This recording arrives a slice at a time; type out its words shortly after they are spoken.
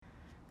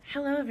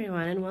Hello,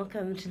 everyone, and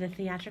welcome to the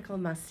Theatrical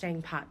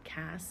Mustang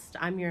Podcast.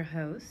 I'm your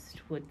host,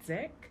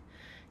 Woodzik.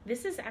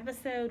 This is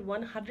episode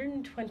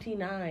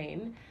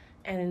 129,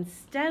 and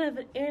instead of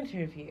an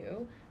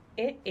interview,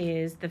 it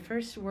is the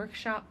first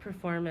workshop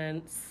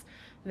performance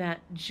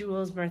that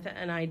Jules, Bertha,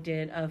 and I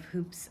did of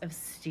Hoops of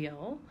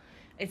Steel.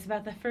 It's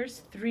about the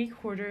first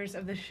 3/4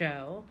 of the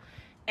show,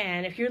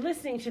 and if you're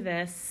listening to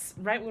this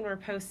right when we're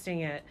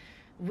posting it,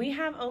 we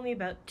have only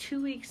about 2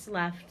 weeks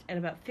left and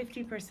about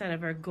 50%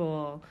 of our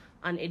goal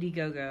on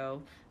Indiegogo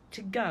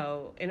to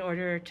go in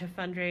order to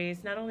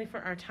fundraise not only for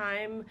our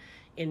time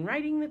in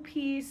writing the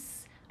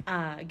piece,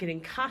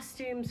 getting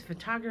costumes,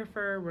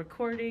 photographer,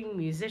 recording,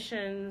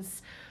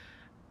 musicians.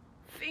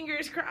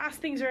 Fingers crossed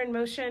things are in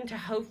motion to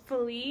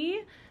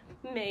hopefully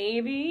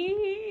maybe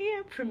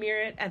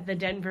premiere it at the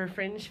Denver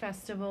Fringe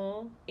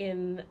Festival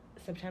in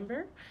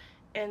September.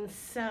 And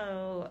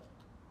so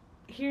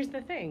here's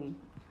the thing.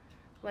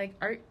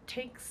 Art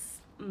takes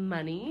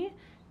money,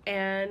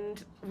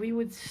 and we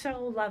would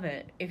so love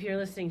it if you're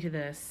listening to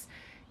this,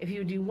 if you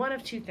would do one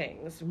of two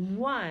things.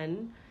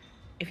 One,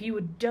 if you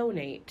would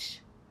donate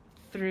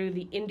through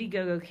the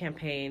Indiegogo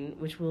campaign,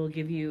 which we'll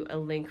give you a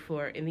link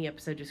for in the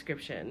episode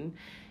description,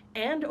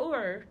 and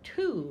or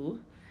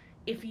two,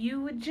 if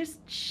you would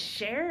just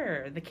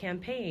share the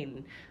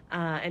campaign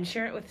and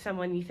share it with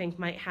someone you think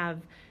might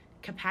have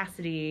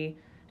capacity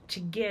to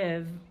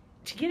give.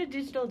 To get a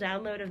digital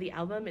download of the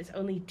album, it's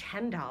only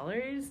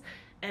 $10,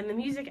 and the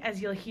music,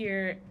 as you'll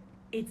hear,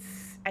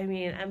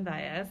 I'm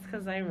biased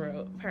because I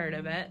wrote part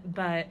of it,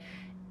 but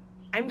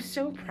I'm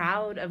so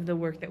proud of the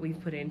work that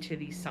we've put into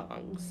these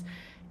songs.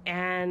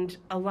 And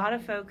a lot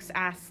of folks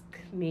ask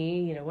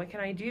me, what can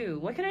I do?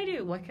 What can I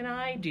do? What can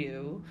I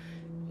do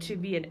to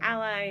be an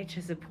ally, to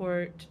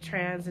support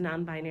trans and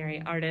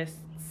non-binary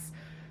artists?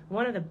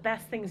 One of the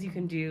best things you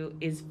can do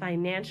is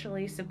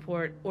financially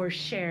support or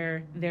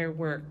share their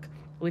work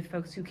with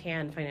folks who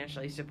can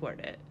financially support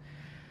it.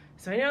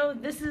 So I know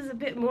this is a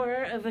bit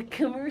more of a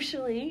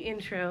commercially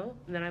intro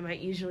than I might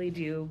usually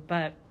do,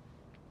 but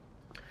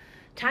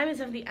time is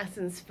of the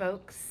essence,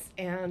 folks.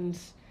 And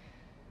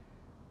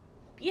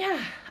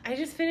yeah, I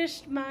just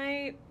finished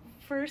my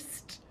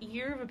first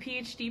year of a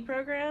PhD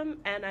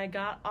program, and I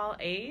got all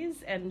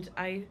A's, and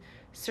I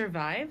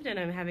survived, and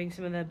I'm having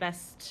some of the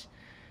best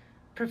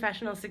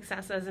professional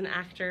success as an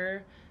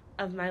actor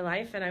of my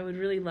life, and I would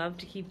really love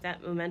to keep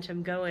that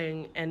momentum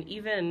going. And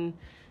even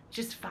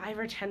just $5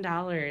 or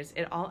 $10,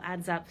 it all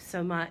adds up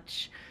so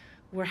much.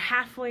 We're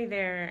halfway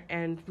there,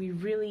 and we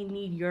really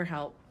need your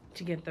help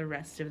to get the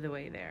rest of the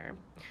way there.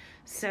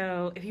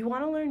 So if you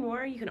want to learn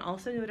more, you can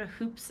also go to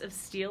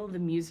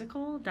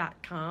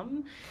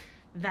hoopsofsteelthemusical.com.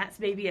 That's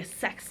maybe a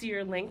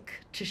sexier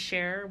link to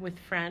share with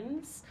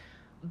friends.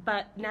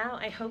 But now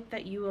I hope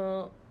that you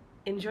will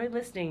enjoy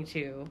listening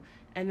to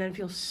and then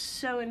feel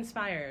so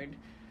inspired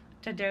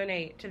to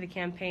donate to the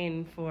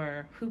campaign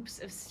for Hoops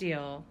of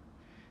Steel,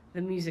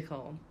 the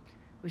musical,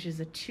 which is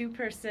a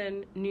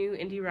 2-person new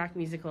indie rock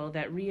musical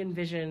that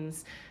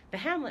re-envisions the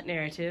Hamlet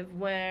narrative,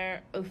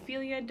 where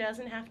Ophelia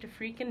doesn't have to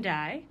freak and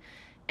die,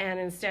 and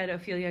instead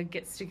Ophelia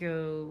gets to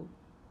go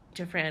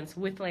to France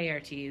with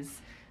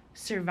Laertes,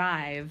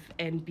 survive,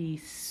 and be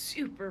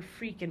super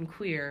freaking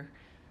queer.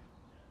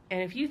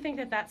 And if you think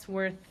that that's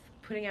worth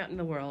putting out in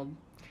the world,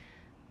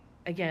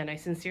 again, I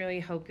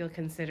sincerely hope you'll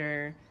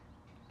consider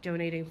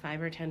donating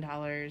 $5 or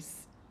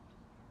 $10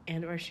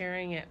 and or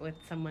sharing it with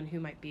someone who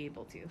might be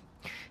able to.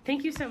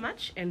 Thank you so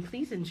much, and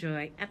please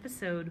enjoy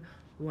episode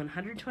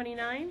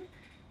 129,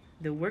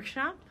 the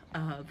workshop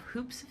of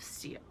Hoops of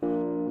Steel.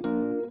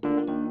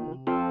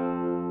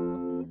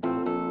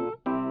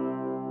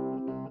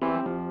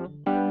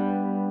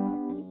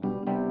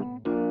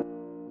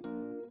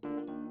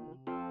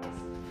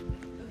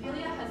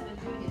 Ophelia has been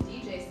doing a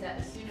DJ set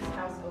as soon as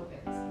house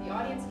opens. The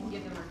audience can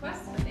give them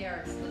requests, but they are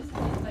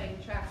exclusively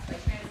playing tracks by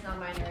trans,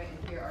 non-binary,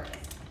 and queer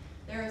artists.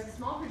 There is a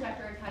small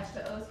projector attached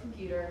to O's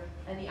computer,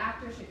 and the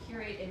actor should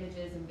curate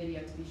images and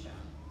video to be shown.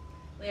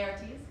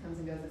 Laertes comes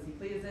and goes as he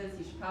pleases.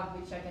 You should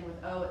probably check in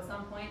with O at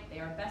some point. They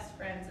are best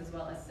friends as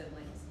well as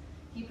siblings.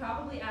 He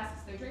probably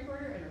asks their drink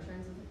order and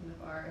returns with it from the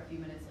bar a few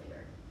minutes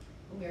later.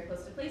 When we are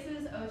close to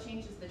places, O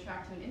changes the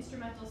track to an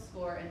instrumental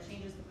score and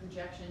changes the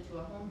projection to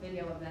a home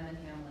video of them in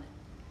Hamlet.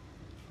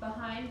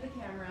 Behind the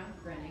camera,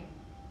 grinning.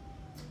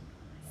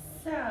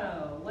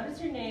 So, what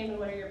is your name and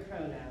what are your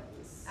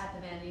pronouns? At the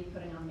vanity,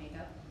 putting on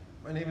makeup.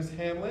 My name is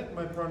Hamlet.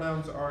 My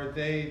pronouns are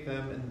they,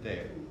 them, and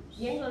theirs.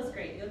 The angle's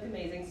great. You look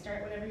amazing.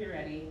 Start whenever you're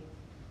ready.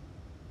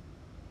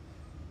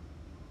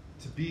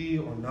 To be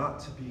or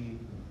not to be,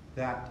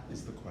 that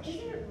is the question.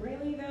 Is it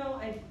really, though?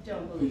 I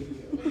don't believe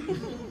you.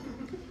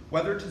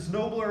 Whether 'tis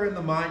nobler in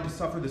the mind to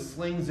suffer the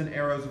slings and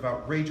arrows of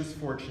outrageous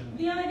fortune,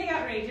 The only thing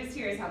outrageous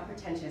here is how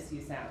pretentious you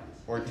sound.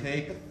 or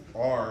take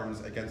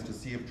arms against a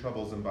sea of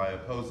troubles and by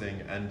opposing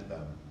end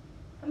them.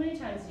 How many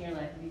times in your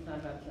life have you thought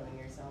about killing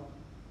yourself?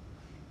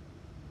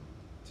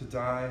 To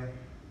die,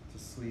 to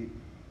sleep,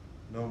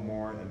 no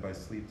more, and by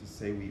sleep to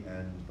say we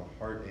end, the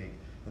heartache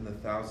and the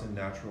thousand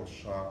natural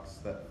shocks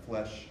that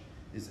flesh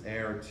is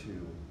heir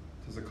to,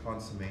 'tis a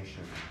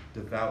consummation,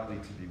 devoutly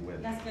to be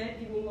wished. That's good.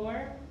 Give me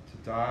more.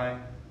 To die,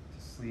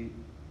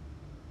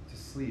 to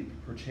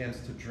sleep, perchance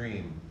to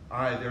dream.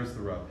 Aye, there's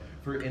the rub.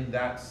 For in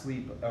that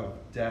sleep of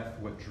death,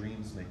 what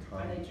dreams may come.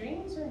 Are they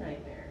dreams or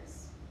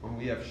nightmares? When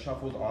we have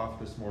shuffled off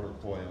this mortal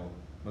coil,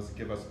 must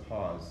give us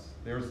pause.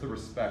 There's the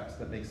respect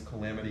that makes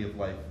calamity of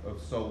life, of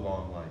so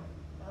long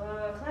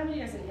life. Calamity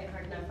doesn't hit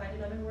hard enough. Find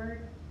another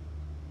word.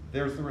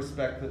 There's the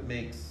respect that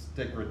makes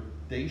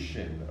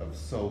degradation of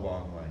so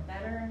long life.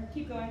 Better.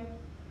 Keep going.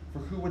 For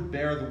who would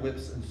bear the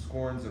whips and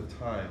scorns of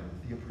time,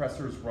 the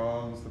oppressor's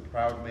wrongs, the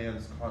proud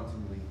man's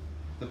contumely,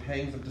 the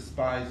pangs of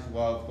despised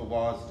love, the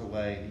law's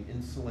delay, the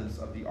insolence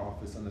of the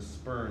office, and the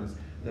spurns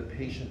the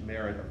patient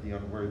merit of the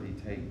unworthy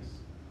takes,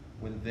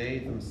 when they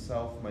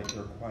themselves might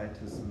their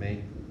quietus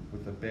make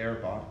with a bare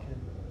bodkin?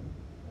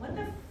 What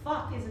the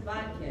fuck is a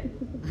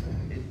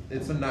bodkin?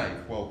 It's a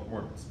knife, well,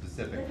 more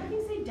specific. Then how can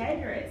you say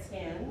dagger? It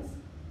stands.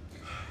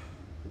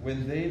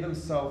 When they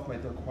themselves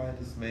might their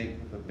quietus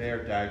make with a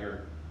bare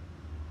dagger.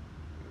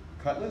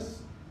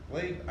 Cutlass?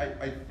 Blade?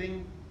 I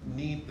think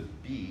need the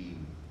B.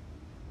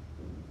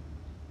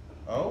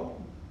 Oh?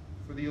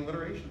 For the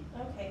alliteration?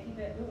 Okay, keep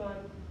it. Move on.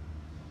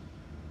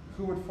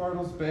 Who would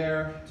fardels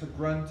bear to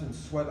grunt and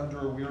sweat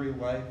under a weary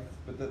life,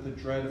 but that the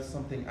dread of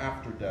something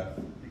after death,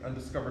 the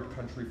undiscovered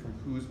country from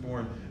whose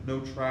bourne no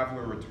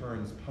traveler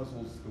returns,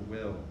 puzzles the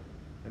will,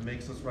 and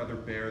makes us rather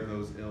bear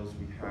those ills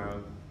we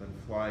have than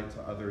fly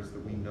to others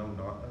that we know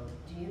not of?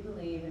 Do you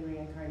believe in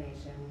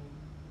reincarnation?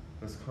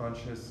 Thus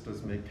conscious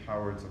does make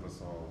cowards of us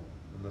all,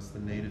 unless the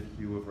native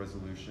hue of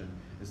resolution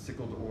is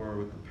sickled o'er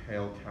with the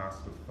pale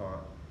cast of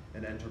thought,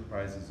 and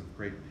enterprises of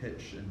great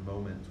pitch and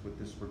moment with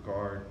this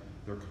regard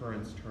their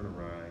currents turn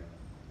awry,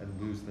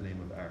 and lose the name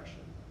of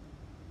action.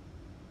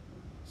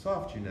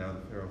 Soft you now,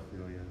 the fair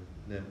Ophelia,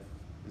 nymph,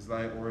 is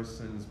thy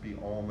orisons be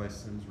all my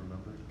sins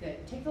remembered?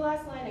 Good. Take the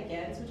last line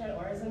again. Switch out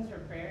orisons for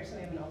prayer so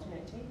we have an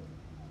alternate take.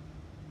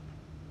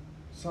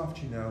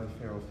 Soft you now, the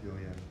fair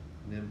Ophelia,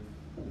 nymph,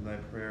 in thy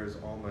prayers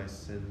all my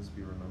sins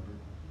be remembered.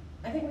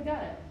 I think we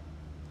got it.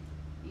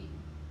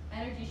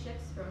 Energy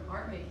shifts from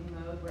art-making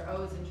mode, where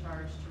O is in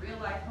charge, to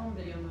real-life home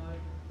video mode,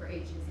 where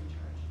H is in charge.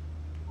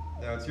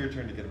 Now it's your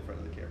turn to get in front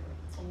of the camera.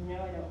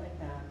 No, I don't like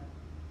that.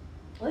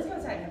 Let's go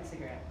outside and have a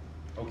cigarette.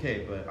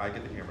 Okay, but I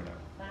get the camera now.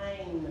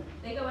 Fine.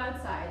 They go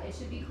outside. It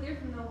should be clear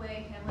from the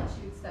way Hamlet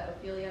shoots that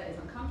Ophelia is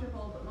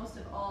uncomfortable, but most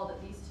of all that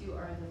these two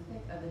are in the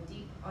thick of a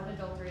deep,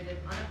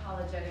 unadulterated,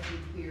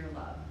 unapologetically queer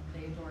love.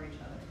 They adore each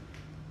other.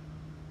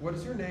 What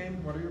is your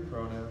name? What are your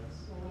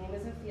pronouns? My name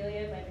is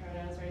Ophelia. My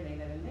pronouns are they,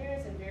 them, and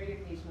theirs, and very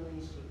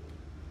occasionally she.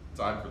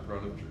 Time for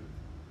Throne of Truth.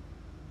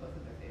 Both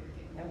of their favorite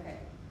games. Okay.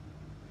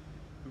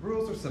 The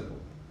rules are simple.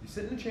 You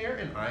sit in a chair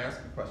and I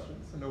ask you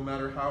questions, and no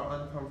matter how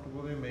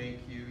uncomfortable they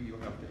make you, you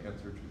have to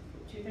answer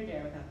truthfully. Truth or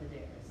dare without the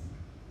dares.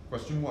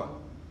 Question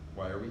 1.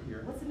 Why are we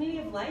here? What's the meaning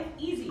of life?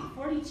 Easy.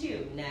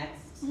 42.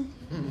 Next.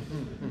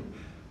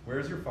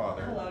 Where's your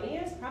father?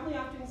 Polonius? Probably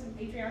off doing some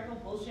patriarchal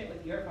bullshit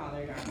with your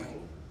father,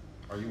 darling.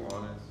 Are you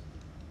honest?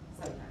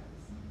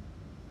 Sometimes.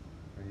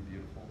 Are you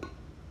beautiful?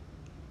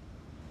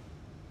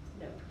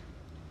 No.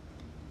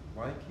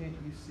 Why can't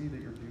you see that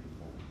you're beautiful?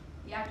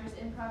 The actors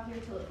improv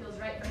here till it feels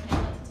right for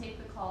Hamlet to take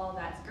the call.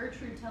 That's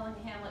Gertrude telling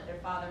Hamlet their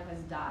father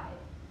has died.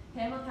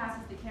 Hamlet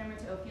passes the camera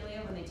to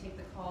Ophelia when they take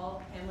the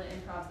call. Hamlet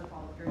improvs the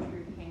call with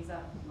Gertrude, hangs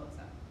up, and looks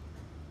up.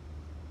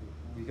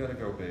 We gotta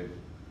go, babe.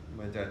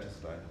 My dad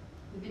just died.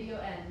 The video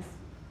ends.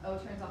 O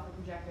turns off the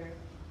projector.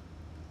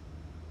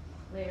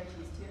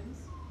 Laertes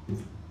tunes.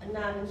 A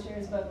nod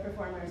ensures both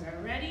performers are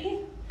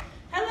ready.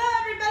 Hello,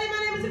 everybody. My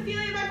name is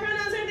Ophelia. My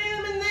pronouns are they,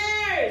 them, and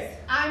theirs.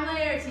 I'm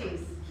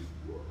Laertes.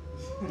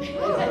 And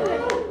Sorry.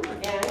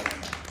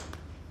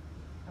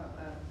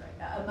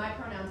 My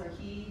pronouns are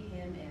he,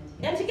 him, and him.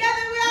 And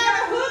together we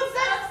are Hoops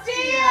of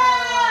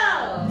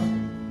Steel!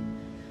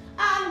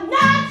 I'm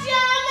not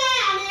your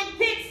manic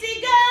pixie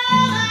girl.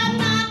 I'm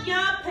not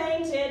your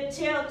painted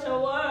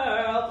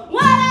tilt-a-whirl.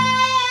 What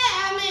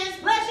I am is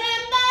flesh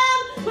and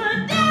bone.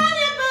 Put down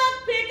your book,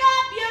 pick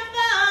up your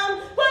phone.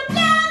 Put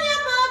down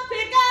your book,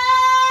 pick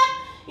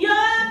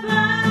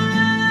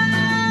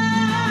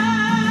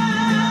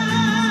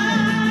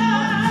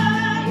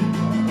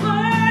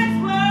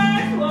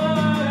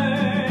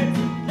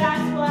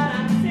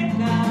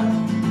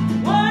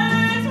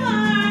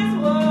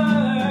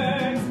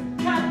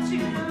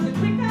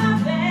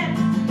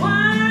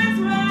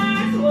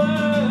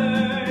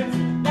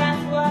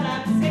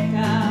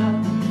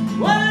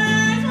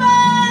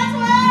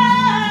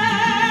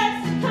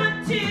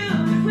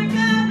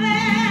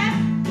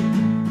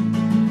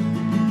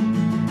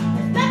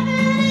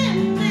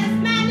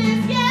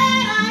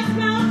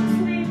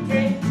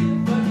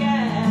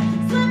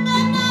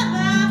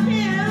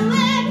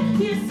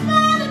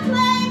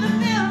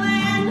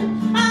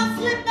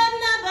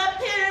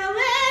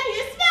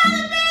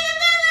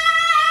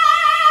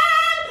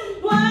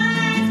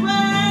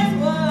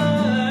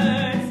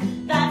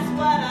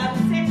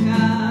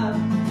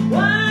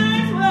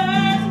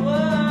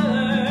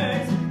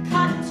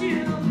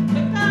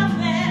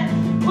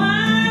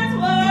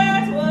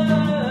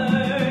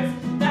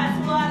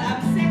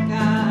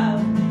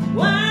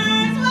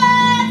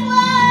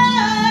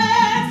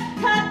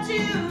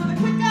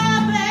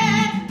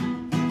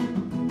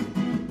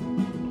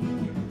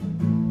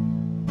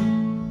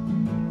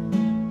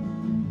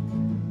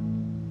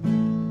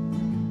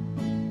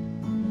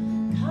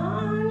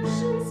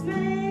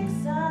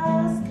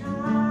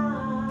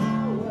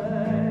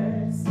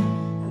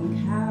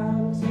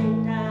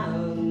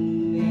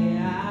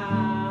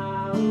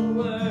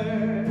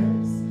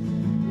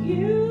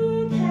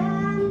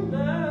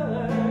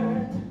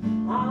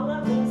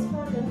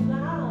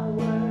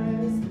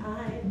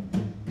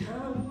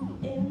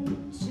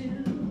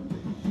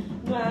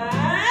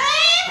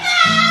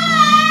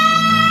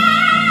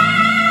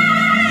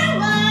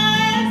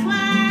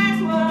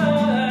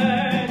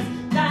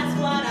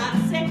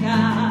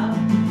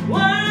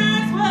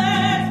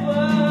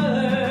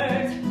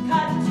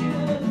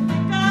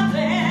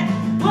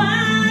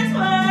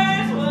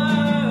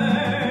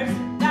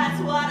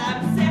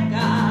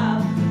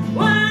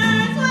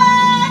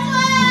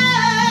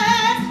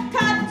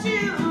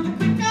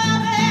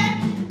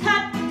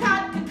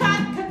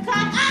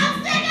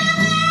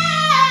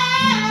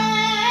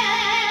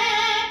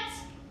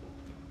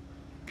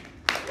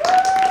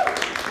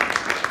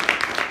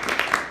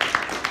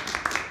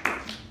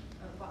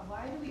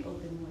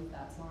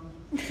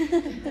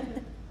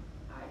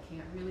I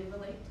can't really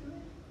relate to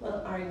it.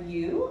 Well, are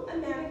you a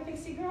manic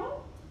pixie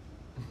girl?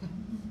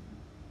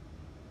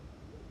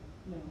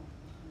 No.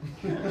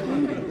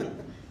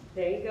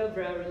 There you go,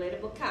 bro.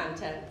 Relatable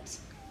content.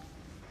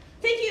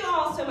 Thank you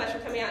all so much for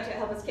coming out to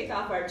help us kick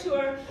off our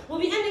tour. We'll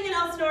be ending in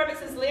Elsinore, but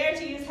since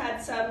Laertes had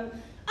some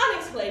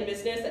unexplained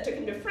business that took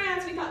him to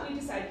France, we thought we'd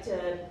decide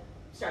to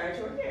start our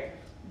tour here.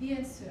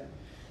 Bien sûr.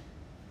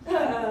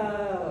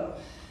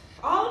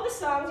 All of the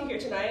songs you hear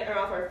tonight are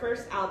off our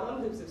first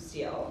album, Hoops of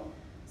Steel.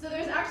 So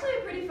there's actually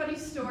a pretty funny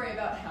story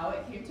about how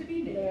it came to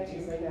be named.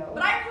 Laertes, I know.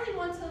 But I really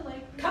want to,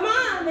 like... Come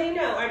on, they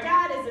know. Our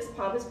dad is this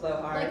pompous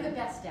blowhard. Like the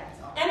best dads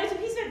are. And it's a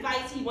piece of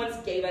advice he once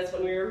gave us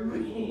when we were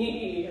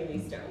really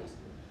stoned.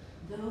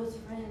 Those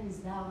friends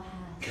thou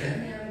hast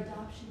in their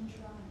adoption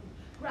tribe,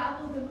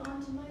 grapple them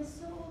onto my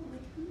soul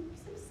like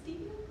hoops of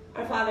steel.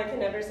 Our father can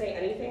never say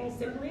anything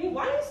simply.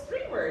 Why use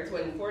 3 words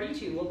when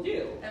 42 will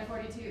do? And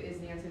 42 is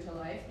the answer to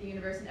life. The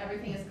universe and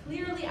everything is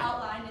clearly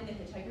outlined in the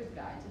Hitchhiker's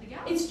Guide to the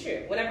Galaxy. It's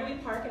true. Whenever we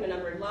park in a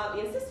numbered lot,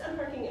 we insist on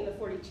parking in the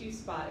 42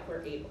 spot if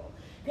we're able.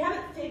 If you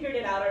haven't figured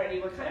it out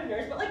already, we're kind of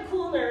nerds, but like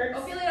cool nerds.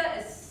 Ophelia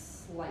is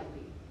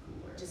slightly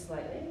cooler. Just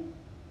slightly.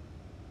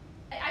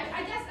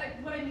 I guess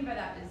what I mean by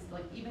that is,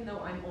 like, even though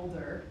I'm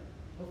older,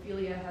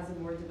 Ophelia has a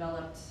more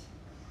developed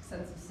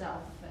sense of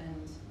self,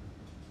 and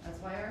that's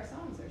why our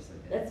songs are so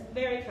good. That's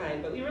very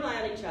kind, but we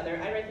rely on each other.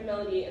 I write the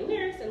melody and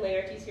lyrics, and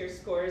Laertes here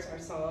scores our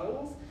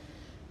songs.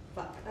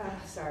 Fuck.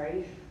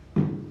 Sorry.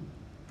 Who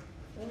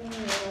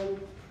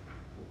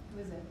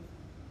is it?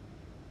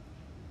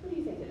 Who do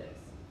you think it is?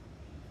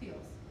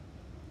 Feels.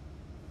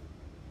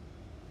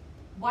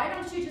 Why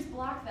don't you just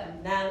block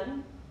them?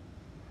 Them.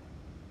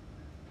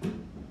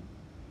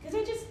 Because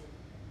I just...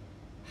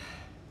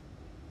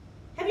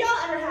 Have y'all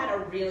ever had a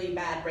really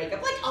bad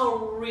breakup? Like a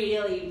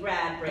really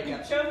bad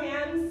breakup? Show of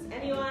hands?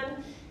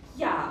 Anyone?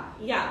 Yeah.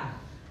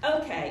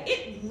 Okay,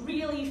 it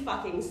really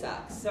fucking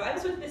sucks. So I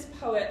was with this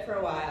poet for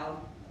a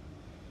while.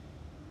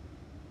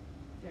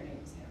 Their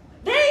name is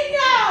Hamlet. They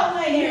know,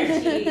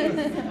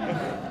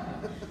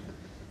 Laertes!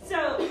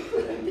 So,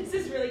 this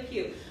is really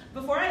cute.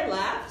 Before I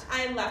left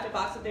a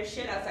box of their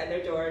shit outside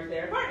their door to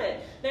their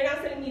apartment. They're now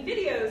sending me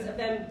videos of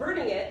them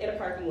burning it in a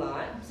parking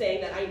lot,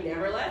 saying that they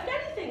never left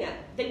anything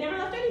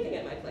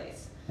at my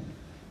place.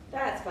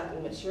 That's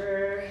fucking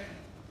mature.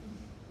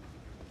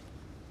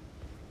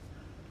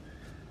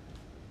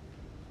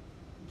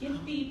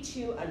 Get thee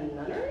to a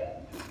nunnery?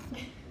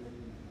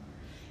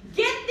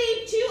 Get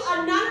thee to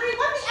a nunnery?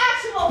 What the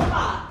actual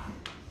fuck?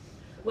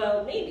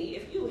 Well, maybe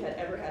if you had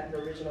ever had an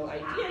original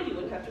idea, you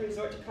wouldn't have to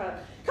resort to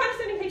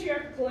condescending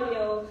patriarchal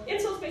colonial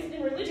insults based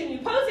in religion, you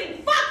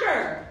posing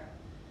fucker!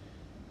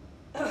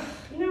 Ugh,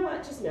 you know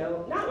what? Just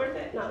no. Not worth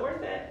it.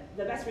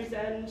 The best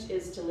revenge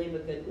is to live a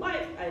good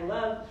life. I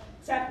love,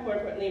 accept, more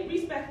importantly,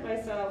 respect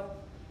myself.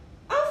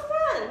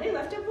 Oh, fun! They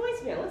left a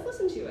voicemail. Let's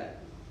listen to it.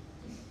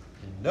 You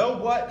know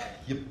what,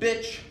 you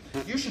bitch?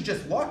 You should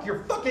just lock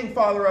your fucking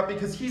father up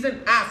because he's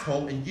an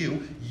asshole, and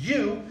you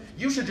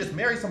should just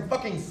marry some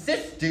fucking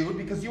cis dude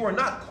because you are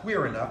not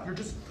queer enough. You're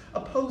just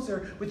a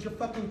poser with your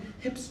fucking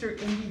hipster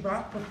indie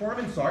rock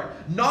performance art.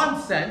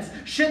 Nonsense.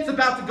 Shit's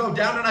about to go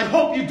down, and I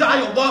hope you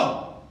die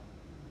alone.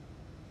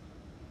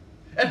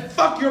 And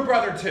fuck your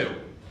brother, too.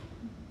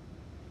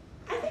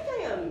 I think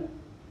I am.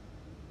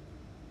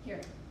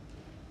 Here.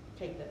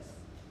 Take this.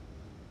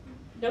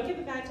 Don't give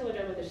it back till we're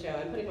done with the show.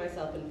 I'm putting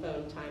myself in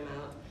phone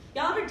timeout.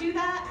 Y'all ever do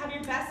that? Have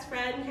your best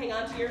friend hang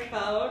onto your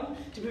phone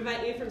to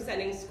prevent you from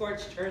sending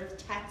scorched earth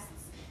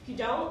texts? If you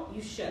don't, you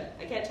should.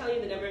 I can't tell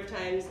you the number of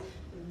times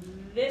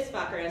this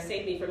fucker has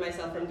saved me from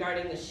myself from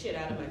guarding the shit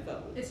out of my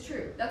phone. It's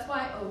true. That's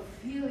why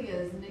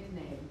Ophelia's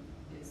nickname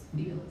is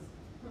Feels.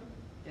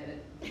 Get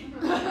it?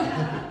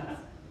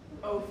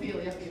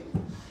 Ophelia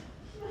Feels.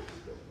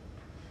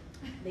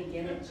 They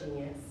get it,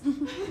 genius.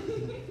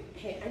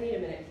 Hey, I need a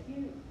minute. Can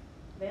you,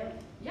 ma'am?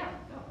 Yeah,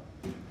 go.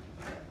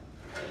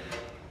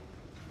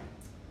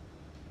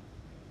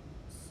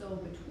 So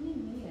between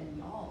me and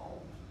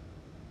y'all,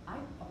 I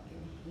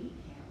fucking hate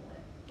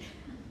Hamlet.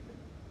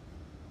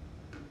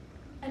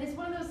 And it's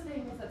one of those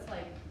things that's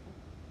like,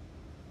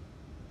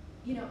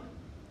 you know,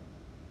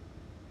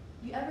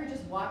 you ever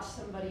just watch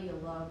somebody you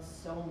love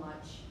so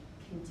much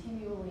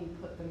continually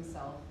put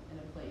themselves in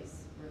a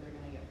place where they're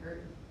gonna get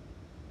hurt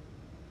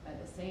by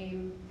the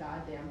same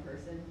goddamn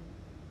person,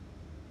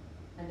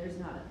 and there's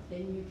not a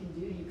thing you can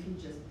do, you can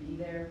just be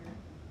there.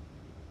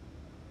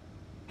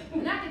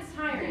 And that gets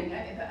tiring.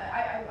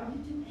 I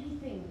would do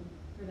anything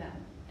for them.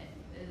 And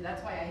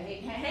that's why I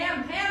hate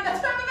ham.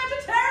 That's why I'm a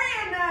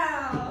vegetarian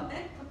now.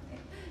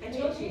 I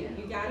told you,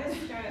 you gotta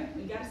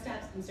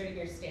stop inserting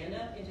your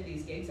stand-up into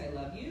these gigs. I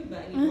love you,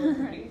 but I need more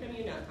writing from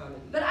you, not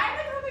comedy. But I'm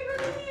the comic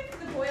relief,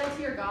 the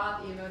loyalty or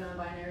goth, emo,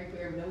 non-binary,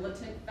 queer,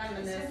 militant, It's time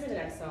feminist. for the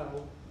next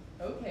song.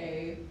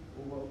 Okay,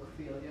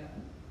 Wokephilia.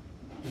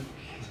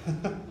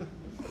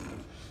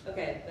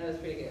 Okay, that was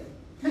pretty good.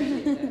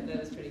 Appreciate that. That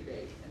was pretty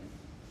great.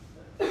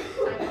 Time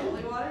for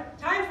holy water?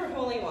 Time for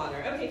holy water.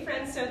 water. Okay,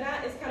 friends, so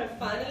that is kind of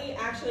funny,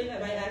 actually,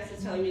 that my ex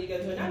is telling me to go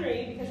to a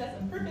nunnery, because that's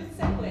a perfect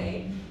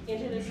segue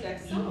into this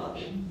next song.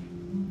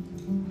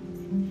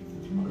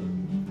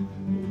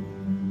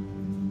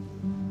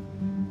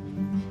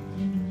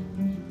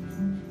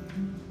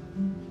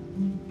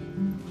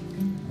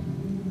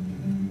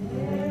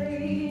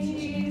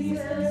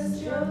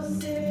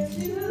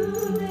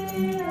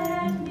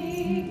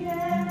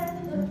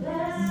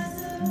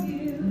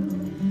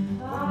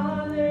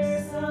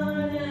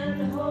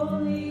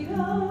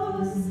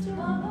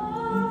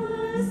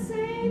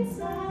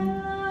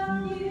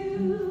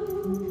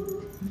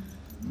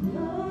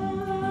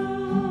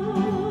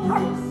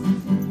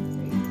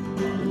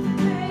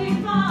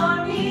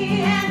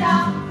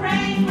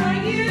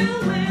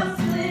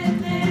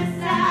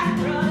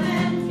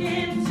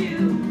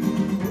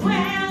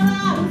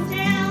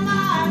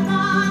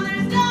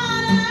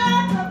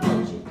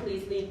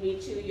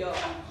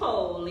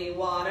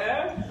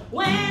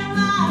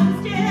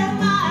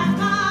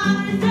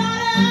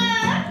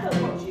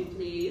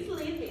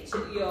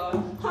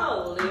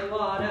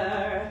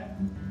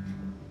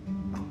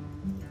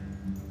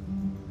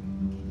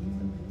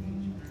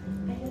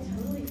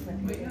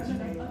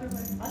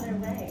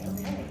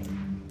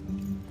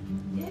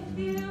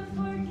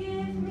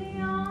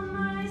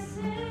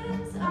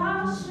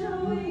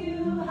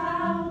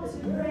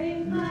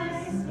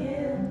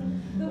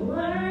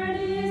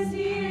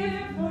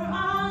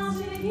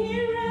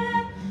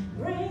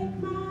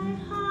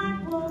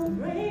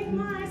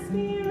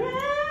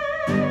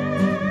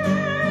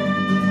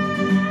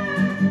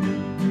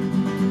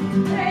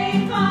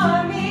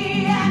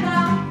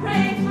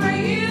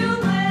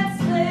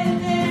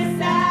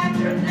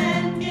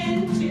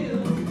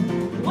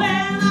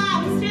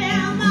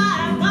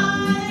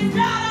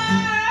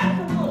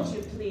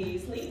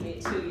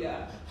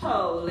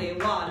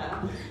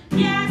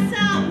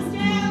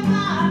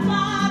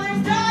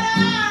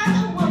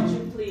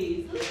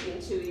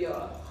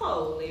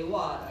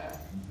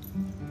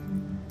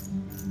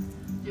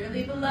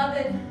 Dearly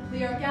beloved,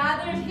 we are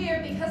gathered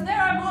here because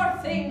there are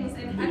more things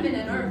in heaven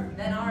and earth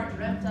than are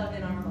dreamt of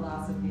in our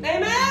philosophy.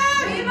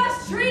 Amen! We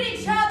must treat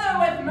each other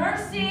with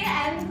mercy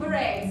and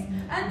grace.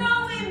 And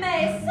though we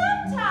may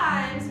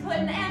sometimes put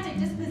an antic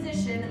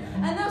disposition,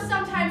 and though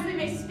sometimes we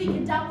may speak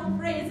in doubtful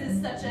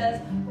phrases such as,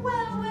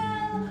 well,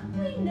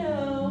 we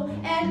know,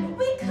 and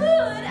we could,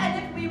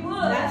 and if we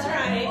would. That's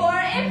right.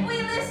 Or if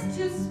we list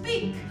to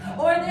speak,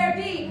 or there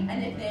be,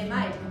 and if they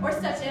might, or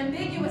such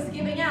ambiguous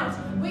giving out,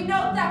 we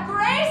note that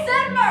grace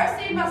and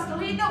mercy must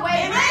lead the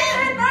way.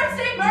 Amen. Grace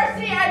and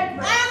mercy and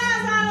grace. And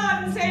as our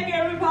Lord and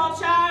Savior RuPaul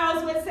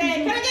Charles would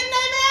say, can I get an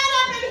amen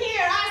up in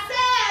here? I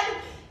said,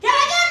 can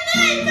I get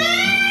an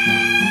amen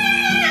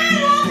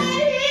up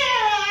in here?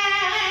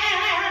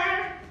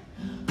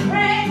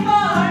 Pray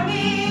for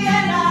me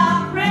and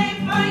I'll pray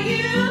for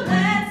you.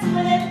 Let's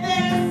split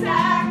this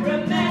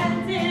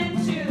sacrament in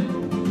two.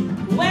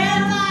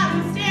 Well, I'm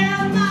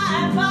still my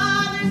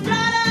Father's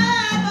daughter,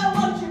 but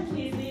won't you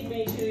please lead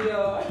me to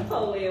your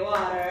holy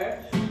water?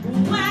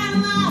 Well,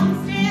 I'm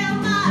still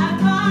my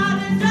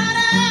Father's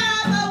daughter,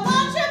 but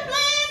won't you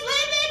please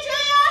lead me to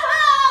your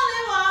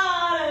holy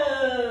water?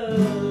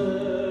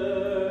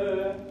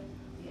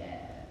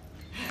 Yeah.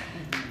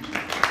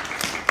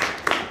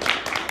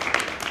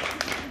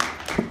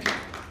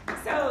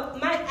 So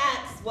my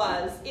ex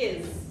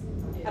is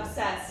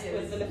obsessed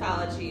with the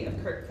mythology of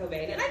Kurt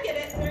Cobain, and I get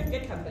it, they're in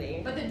good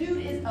company. But the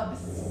dude is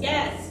obsessed.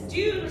 Yes,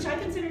 dude, which I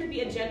consider to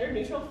be a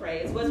gender-neutral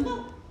phrase, was,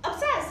 well,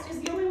 obsessed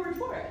is the only word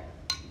for it.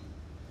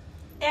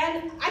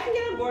 And I can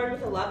get on board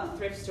with a love of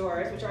thrift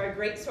stores, which are a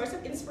great source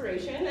of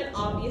inspiration and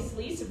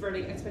obviously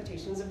subverting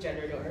expectations of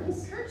gender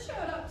norms. Kurt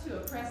showed up to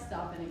a press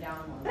stop in a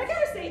gown once. But I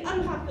gotta say,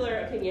 unpopular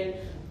opinion,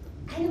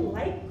 I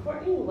like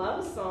Courtney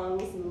Love's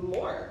songs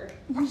more.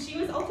 She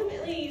was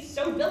ultimately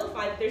so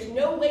vilified, there's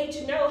no way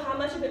to know how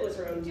much of it was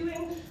her own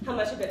doing, how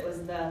much of it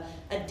was the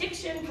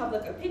addiction,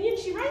 public opinion.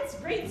 She writes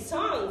great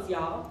songs,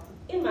 y'all,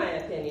 in my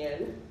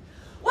opinion.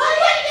 What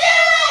you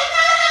doing,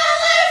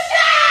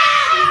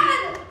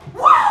 Revolution?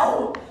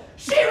 Whoa!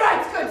 She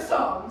writes good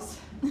songs.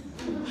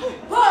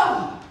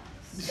 Oh.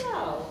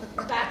 So,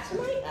 back to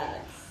my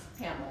ex.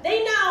 Hamlet.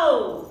 They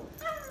know!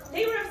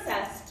 They were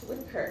obsessed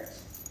with Kurt.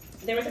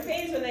 There was a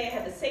phase when they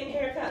had the same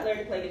haircut, learned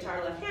to play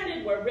guitar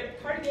left-handed, wore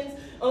ripped cardigans,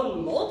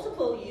 owned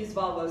multiple used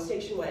Volvo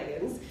station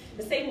wagons,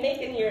 the same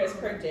make and year as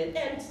Kurt did,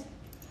 and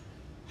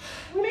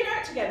we made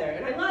art together,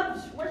 and I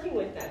loved working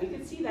with them. You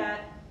could see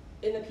that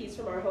in the piece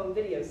from our home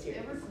video series.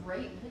 They were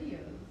great videos.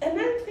 And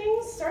then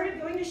things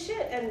started going to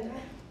shit, and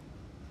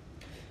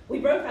we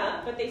broke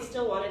up, but they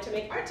still wanted to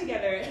make art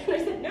together, and I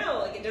said,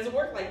 no, like, it doesn't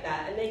work like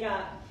that, and they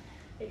got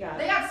They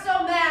got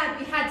so mad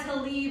we had to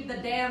leave the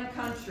damn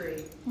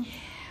country.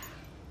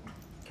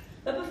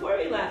 But before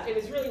we left, it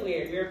was really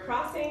weird. We were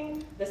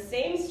crossing the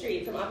same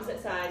street from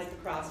opposite sides of the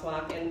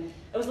crosswalk, and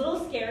I was a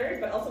little scared,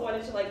 but also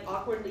wanted to, like,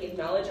 awkwardly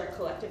acknowledge our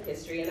collective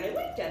history, and I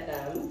winked at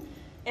them,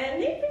 and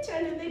they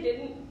pretended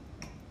they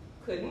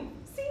couldn't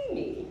see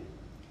me.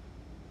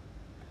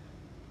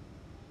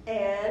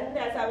 And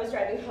as I was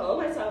driving home,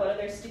 I saw one of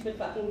their stupid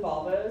fucking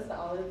Volvos, the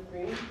olive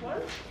green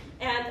one.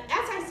 And as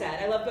I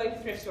said, I love going to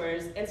thrift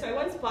stores, and so I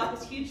once bought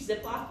this huge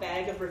Ziploc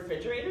bag of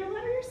refrigerator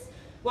letters.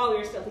 While we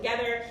were still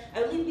together,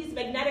 I would leave these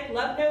magnetic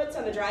love notes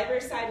on the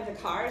driver's side of the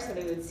car so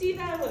they would see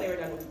them when they were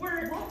done with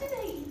work. What did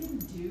they even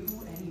do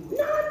anyway?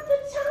 Not the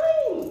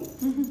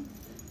time!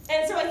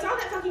 And so I saw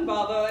that fucking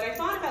Volvo, and I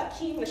thought about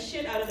keying the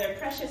shit out of their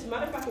precious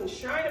motherfucking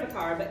shrine of a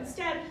car, but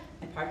instead,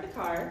 I parked the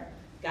car,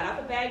 got out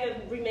the bag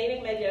of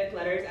remaining magnetic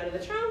letters out of the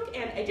trunk,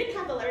 and I didn't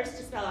have the letters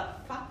to spell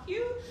out fuck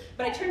you,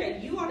 but I turned a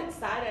U on its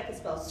side and I could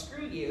spell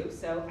screw you,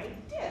 so I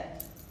did.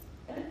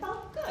 And it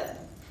felt good.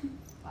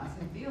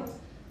 Classic feels.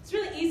 It's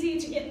really easy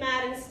to get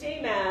mad and stay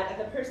mad at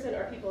the person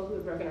or people who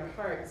have broken our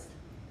hearts.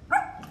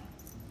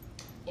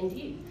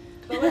 Indeed.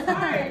 But what's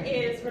hard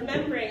is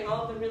remembering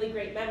all the really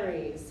great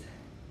memories.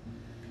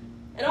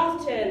 And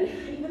often,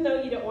 even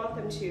though you don't want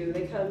them to,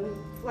 they come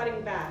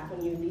flooding back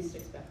when you least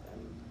expect them.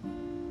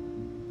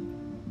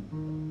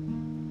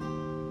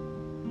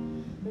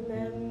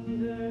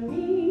 Remember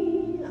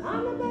me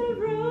on a bed of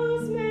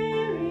rosemary.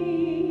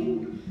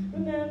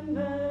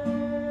 Remember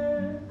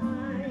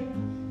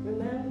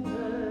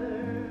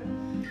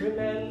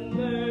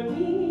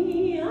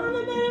me on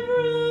a bed of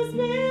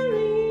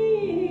rosemary.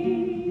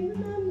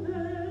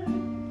 Remember,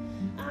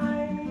 I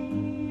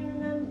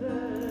remember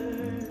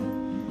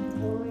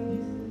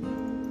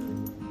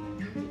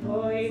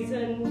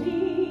poison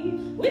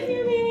me with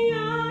your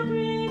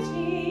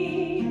mediocrity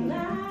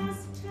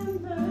last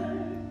September.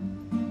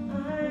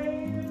 I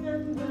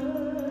remember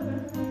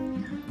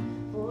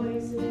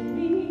poison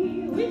me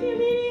with your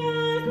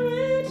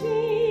mediocrity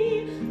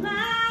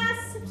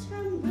last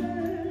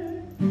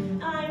September.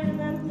 I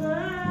remember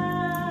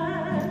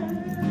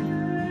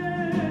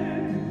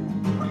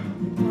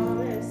you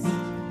promised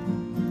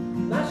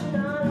much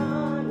not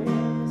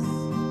honest.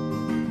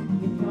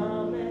 You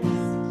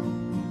promised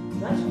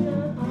much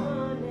not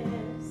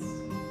honest.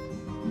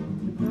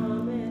 You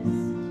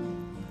promised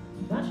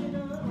much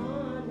not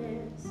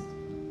honest.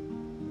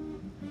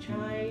 I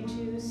tried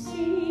to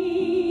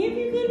see if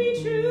you could be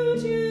true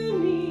to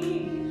me,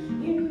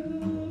 you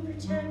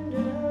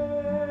pretender.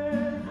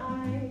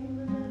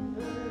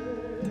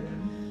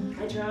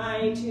 I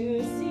tried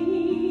to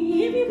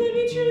see if you could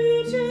be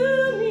true to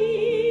me,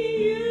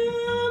 you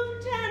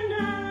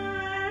pretender.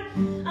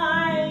 I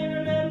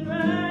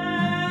remember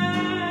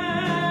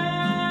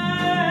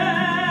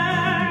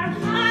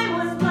I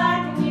was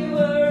black and you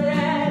were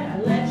red. I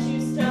let you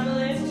stumble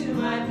into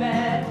my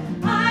bed.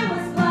 I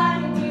was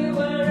black and you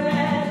were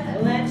red. I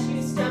let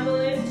you stumble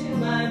into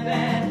my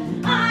bed.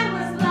 I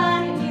was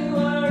black and you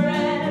were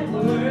red. The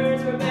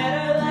words were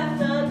better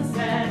left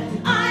unsaid.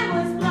 I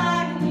was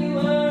black and you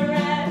were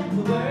red.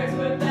 The words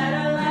were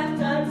better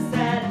left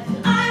unsaid.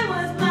 I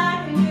was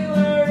black and you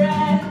were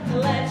red. I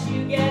let you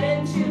get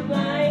into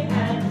my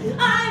head.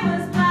 I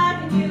was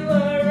black and you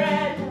were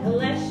red. I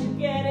let you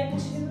get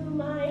into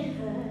my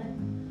head.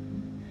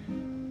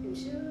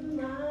 Into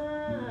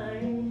my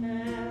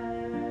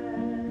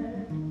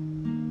head.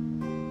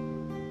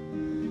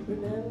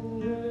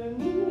 Remember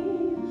me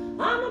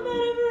on a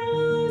bed of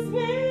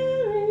rosemary.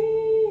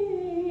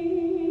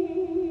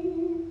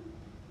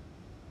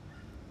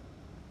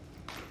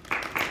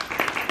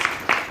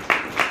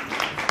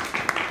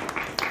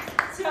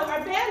 So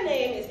our band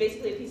name is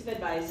basically a piece of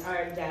advice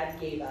our dad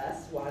gave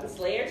us once.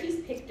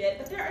 Laertes picked it,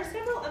 but there are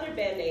several other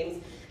band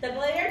names that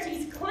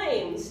Laertes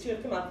claims to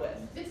have come up with.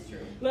 It's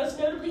true. Most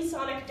notably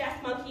Sonic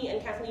Death Monkey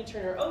and Kathleen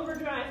Turner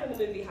Overdrive from the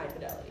movie High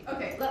Fidelity.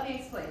 Okay, let me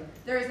explain.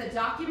 There is a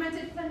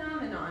documented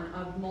phenomenon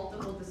of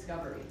multiple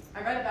discoveries.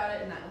 I read about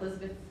it in that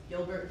Elizabeth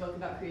Gilbert book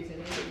about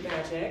creativity.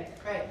 Magic.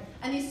 Right.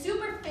 And these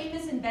super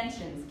famous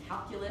inventions,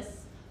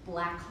 calculus,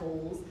 black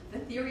holes, the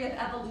theory of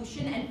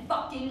evolution, and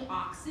fucking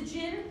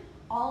oxygen,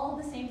 all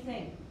the same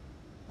thing.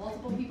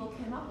 Multiple people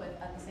came up with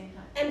at the same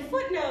time. And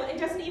footnote, it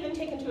doesn't even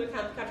take into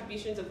account the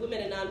contributions of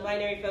women and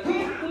non-binary folks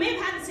who may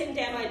have had the same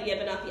damn idea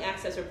but not the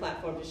access or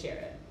platform to share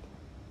it.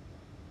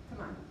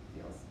 Come on,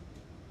 feels.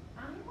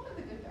 I'm one of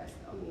the good guys,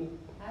 though.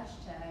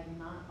 Hashtag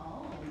not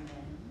all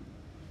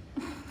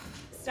men.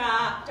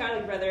 Stop,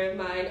 darling brother of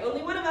mine.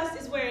 Only one of us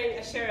is wearing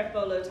a sheriff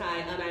bolo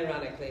tie,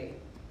 unironically.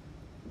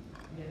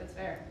 Yeah, that's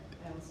fair.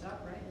 I will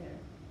stop right there.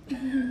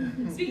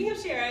 Speaking of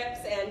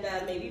sheriffs and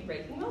maybe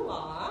breaking the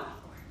law,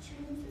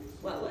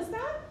 what was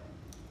that?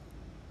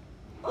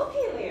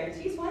 Okay,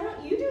 Laertes, why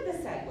don't you do the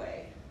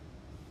segue?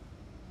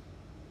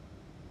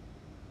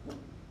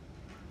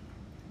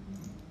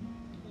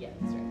 Yeah,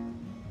 that's right.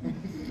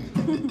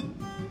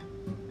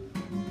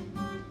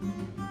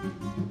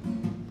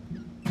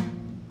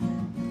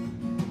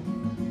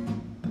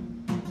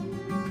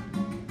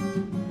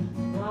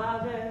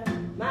 Father,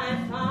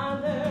 my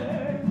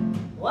father,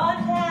 what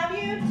have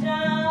you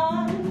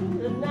done?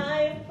 The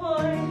knife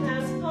point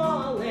has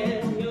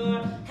fallen,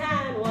 your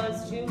hand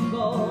was too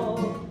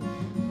bold.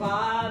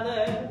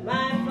 Father,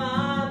 my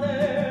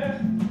father,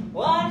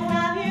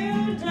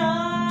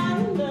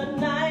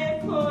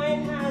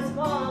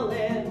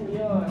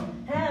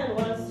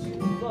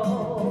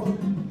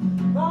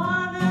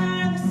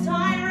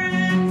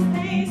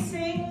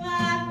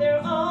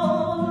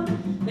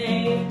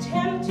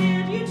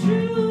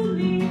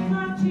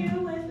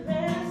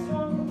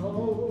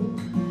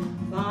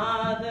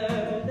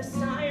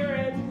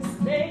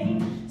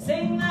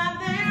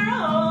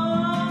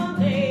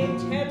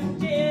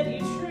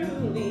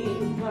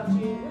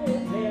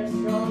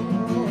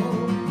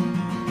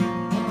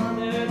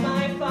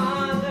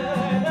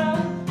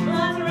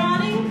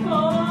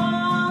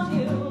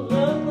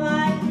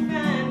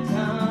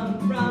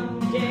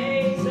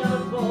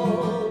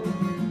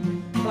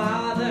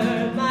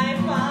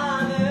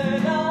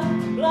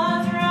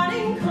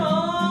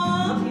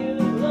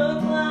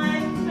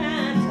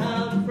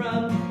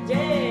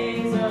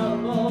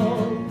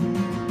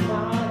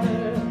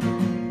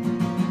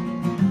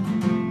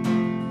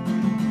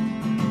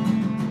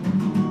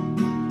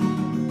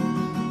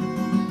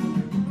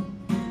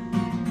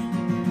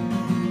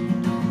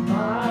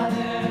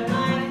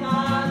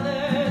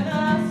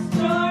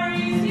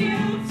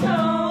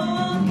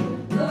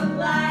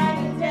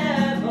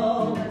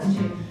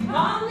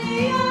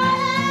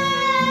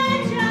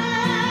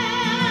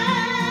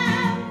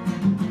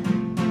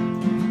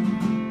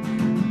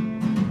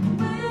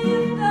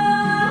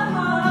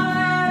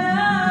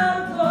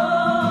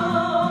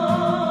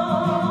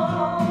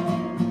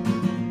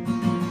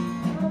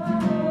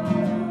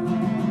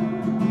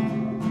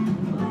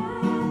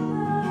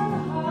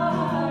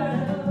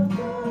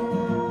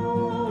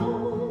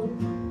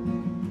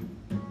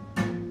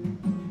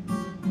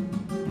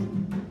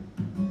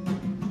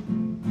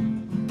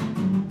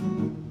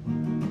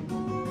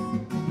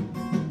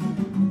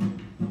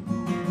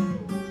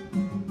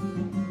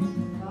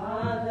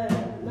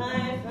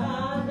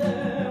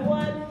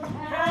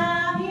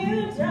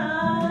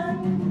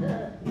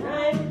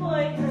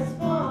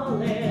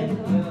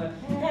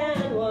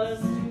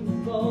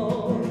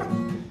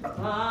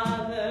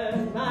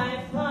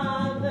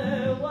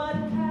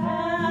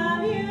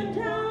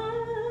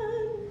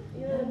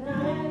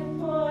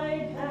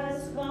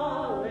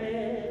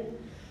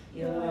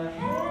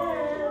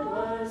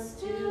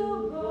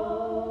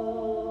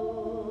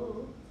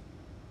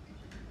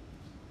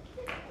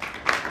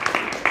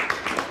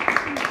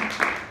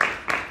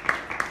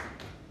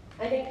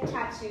 think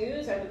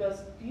tattoos are the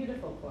most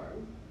beautiful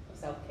form of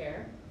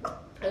self-care.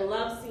 I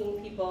love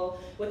seeing people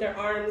with their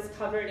arms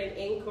covered in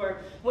ink, or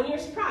when you're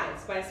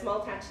surprised by a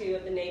small tattoo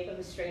at the nape of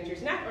a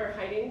stranger's neck or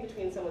hiding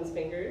between someone's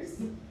fingers.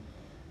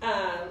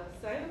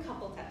 So I have a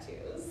couple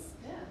tattoos.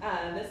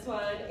 Yeah. This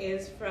one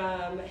is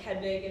from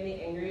Hedwig and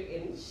the Angry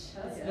Inch.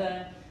 It's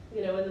the,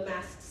 when the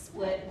masks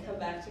split and come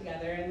back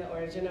together, and the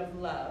origin of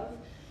love.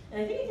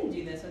 And I think you can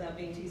do this without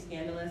being too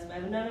scandalous, but I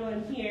have another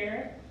one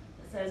here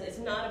that says, it's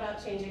not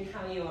about changing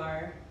how you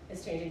are,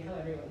 it's changing how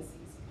everyone sees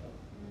you.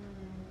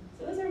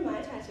 So those are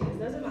my tattoos.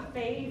 Those are my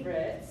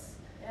favorites.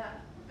 Yeah.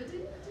 But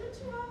didn't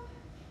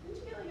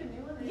you get like a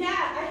new one?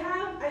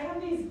 Yeah, I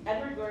have these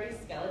Edward Gorey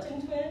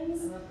skeleton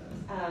twins. I love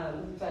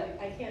those. But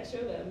I can't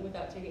show them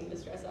without taking the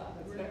stress off.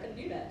 I'm not going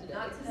to do that today.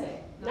 Not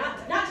today. Not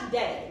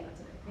today.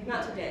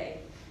 Not today.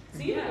 So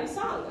you have a new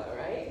song though,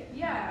 right?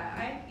 Yeah,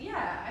 I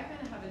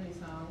kind of have a new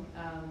song.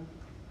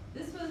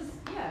 This was,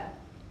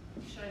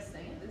 should I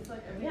sing it? It's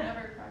like, I've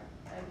never,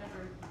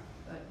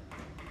 but.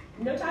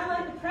 No time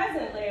like the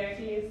present,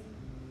 Laertes.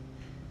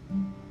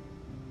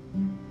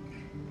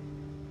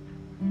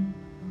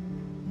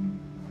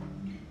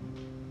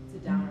 It's a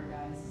downer,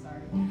 guys,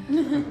 sorry.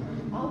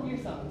 All of your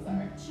songs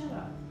are. Shut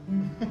up.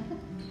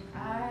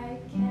 I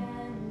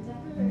can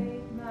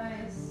decorate my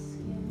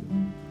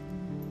skin,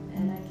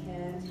 and I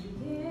can't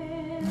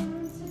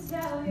begin to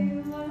tell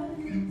you what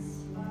it's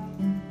like.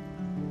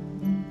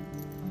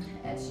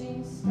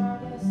 Etching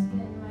stardust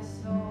in my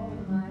soul,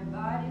 my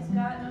body's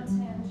got no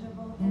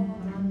tangible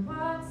hold on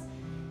what's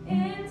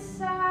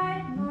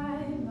inside my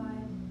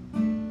mind.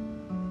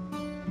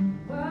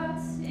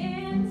 What's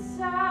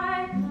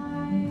inside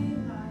my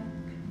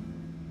mind?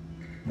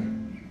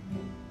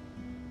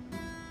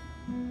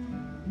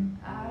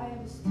 I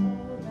was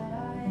told that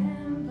I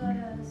am but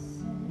a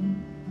sin,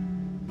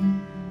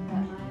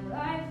 that my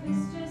life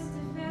is just a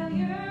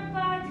failure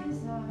by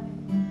design.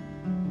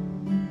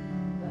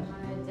 But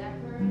my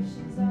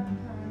decorations are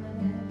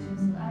permanent,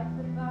 just like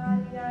the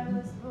body I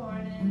was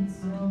born in.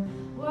 So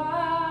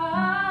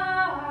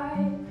why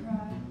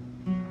cry?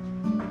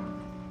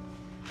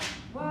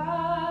 Why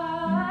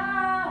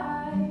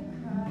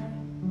cry?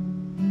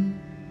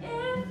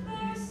 If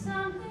there's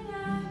something I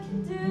can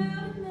do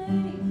to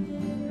make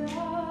it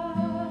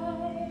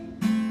right.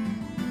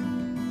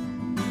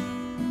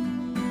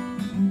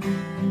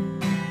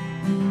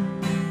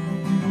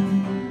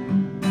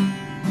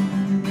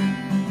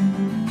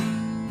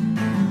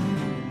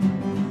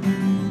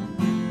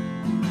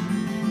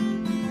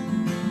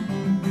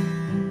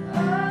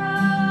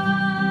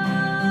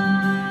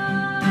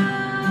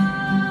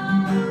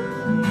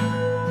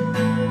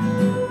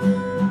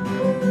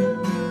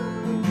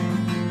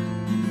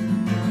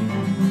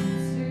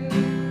 Too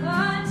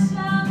much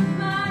of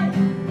my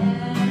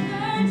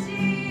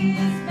energy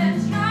is spent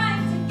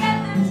trying to get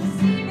them to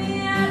see me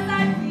as I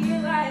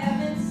feel I am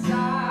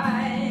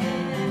inside.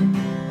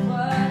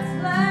 What's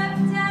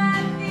left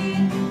at the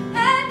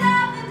end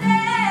of the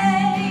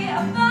day,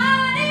 a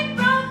body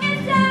broken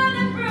down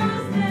and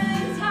bruised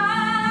and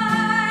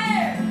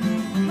tired.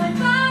 My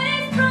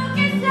body's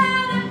broken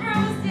down and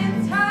bruised and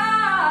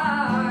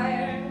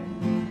tired.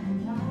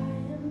 And I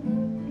am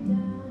broken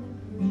down and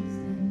bruised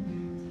and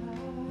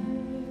tired.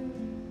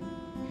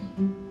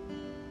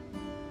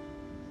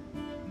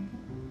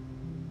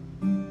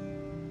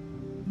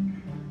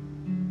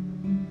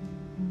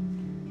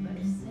 But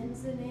if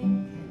sins and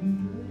ink and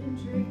food and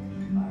drink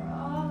are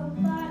all a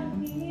body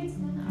needs,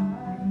 then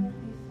I'll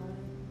be fine.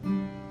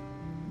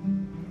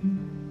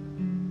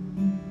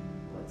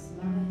 What's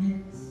mine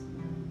is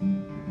mine.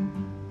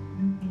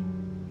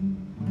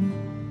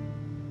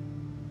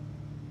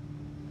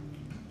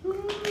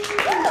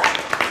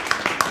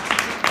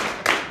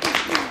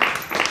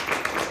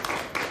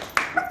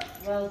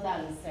 Well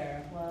done,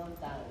 Sarah. Well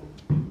done.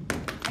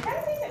 I kind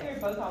of think that we were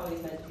both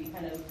always meant to be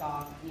kind of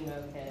goth,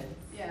 emo kids.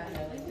 Yeah.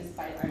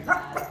 Despite our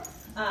dad.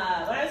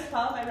 When I was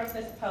 12, I wrote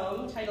this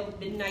poem titled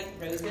Midnight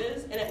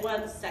Roses, and it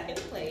won second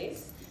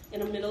place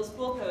in a middle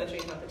school poetry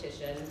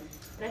competition.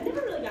 And I've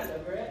never really gotten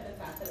over it, the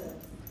fact that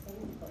it's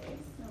second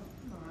place. No,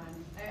 come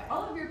on.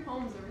 All of your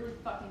poems are really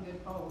fucking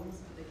good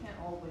poems, but they can't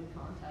all win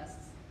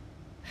contests.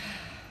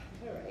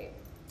 All right.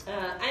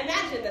 I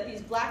imagine that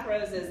these black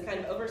roses kind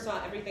of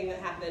oversaw everything that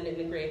happened in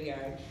the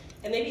graveyard,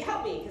 and maybe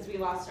helped me because we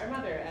lost our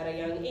mother at a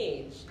young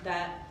age,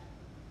 that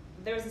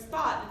there was this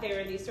thought that they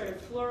were these sort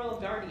of floral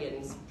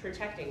guardians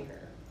protecting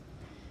her.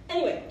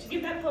 Anyway, to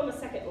give that poem a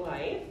second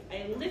life,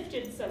 I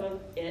lifted some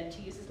of it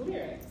to use as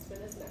lyrics for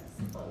this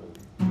next song.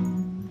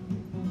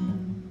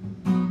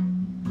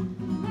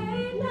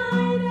 Late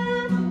night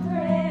at the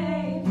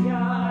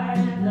graveyard,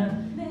 and the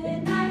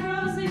midnight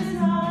roses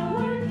are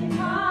working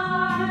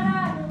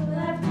hard. I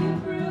left you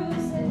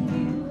bruised and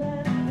you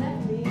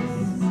left me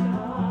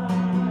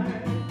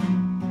scarred.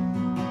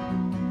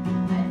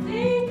 I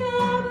think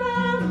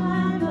about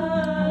my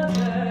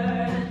mother,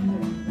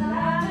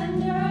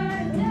 lavender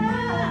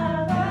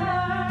never.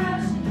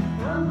 She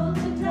crumbled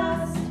to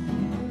dust.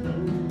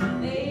 You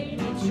made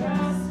me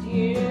trust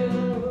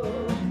you.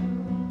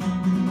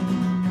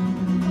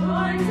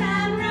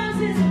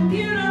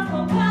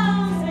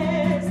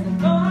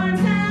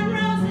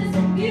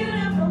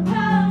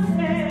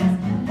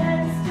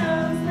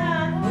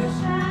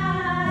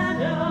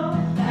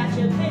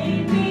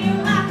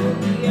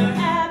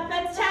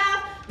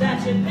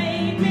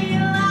 made me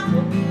laugh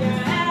will be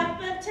your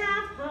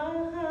epitaph.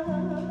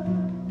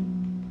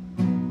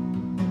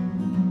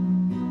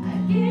 I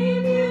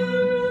gave you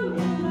room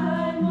in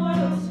my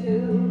mortal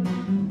tomb,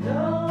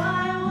 though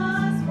I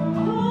was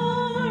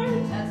forlorn.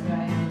 That's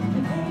right.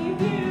 I gave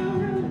you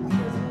room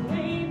 'cause you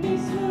made me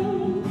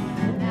swoon,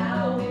 and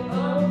now we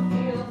both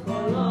feel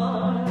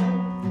forlorn.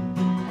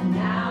 And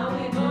now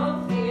we both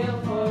feel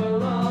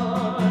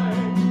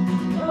forlorn.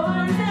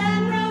 Thorns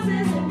and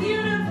roses and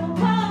beautiful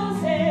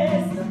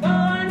poses, the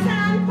thorns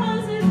and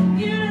poses and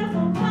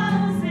beautiful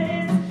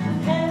poses,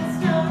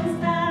 headstones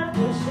that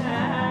will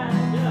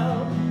shadow.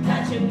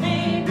 That you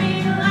made me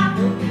laugh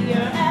will be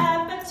your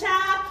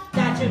epitaph.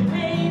 That you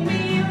made me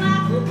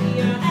laugh will be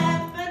your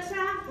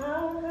epitaph.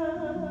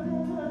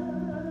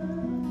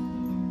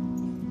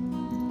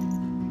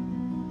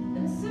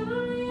 And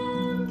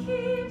Surium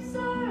keeps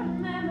our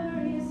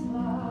memories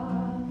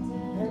locked,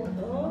 and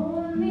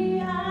only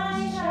I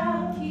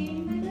shall keep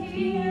the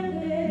key of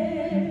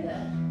it.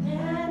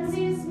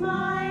 Nancy's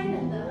mine,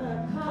 and the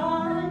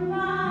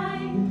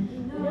Columbine.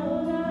 No,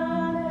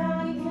 not that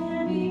we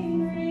can be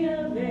free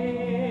of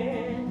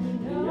it.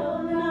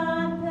 No,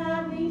 not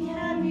that we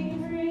can be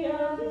free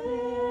of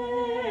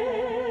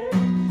it.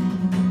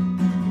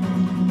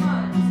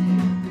 1, 2,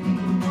 3,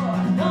 4.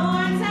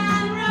 Thorns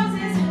and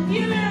roses and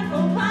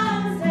beautiful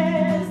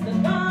poses, the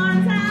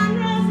thorns and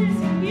roses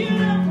and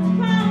beautiful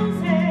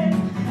poses,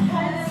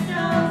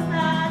 headstones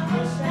that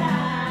will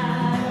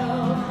shadow.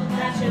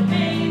 That you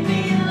made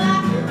me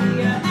laugh will be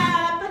your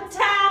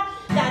epitaph.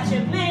 That you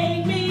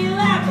made me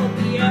laugh will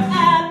be your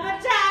epitaph.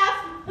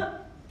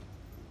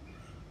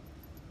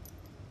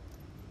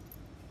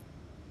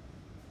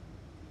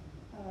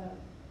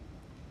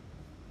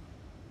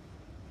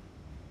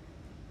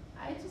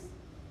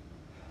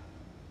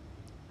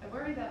 I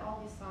worry that all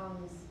these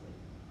songs,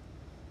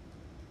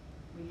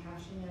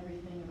 rehashing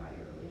everything about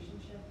your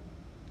relationship,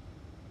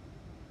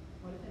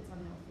 what if it's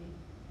unhealthy?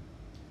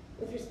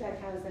 With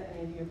respect, how is that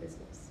any of your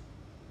business?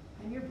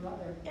 I'm your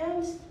brother.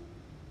 And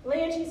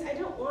Laertes, I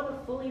don't want to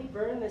fully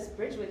burn this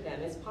bridge with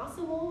them. It's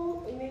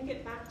possible we may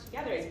get back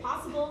together. It's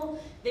possible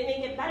they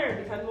may get better,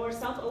 become more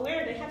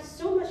self-aware. They have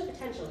so much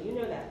potential. You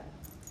know that.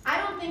 I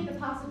don't think the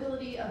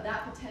possibility of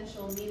that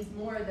potential means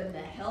more than the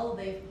hell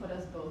they've put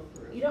us both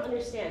through. You don't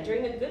understand.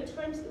 During the good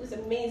times, it was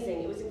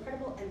amazing. It was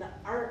incredible. And the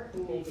art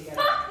we made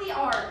together. Fuck the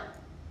art!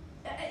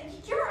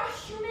 You're a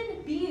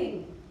human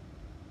being.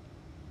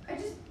 I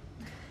just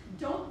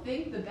don't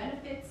think the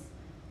benefits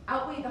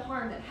outweigh the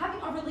harm that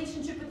having a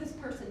relationship with this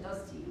person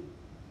does to you.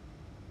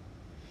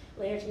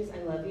 Laertes,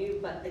 I love you,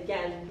 but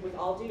again, with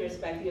all due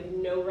respect, you have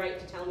no right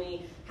to tell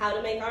me how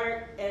to make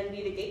art and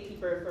be the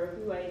gatekeeper for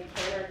who I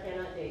can or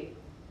cannot date.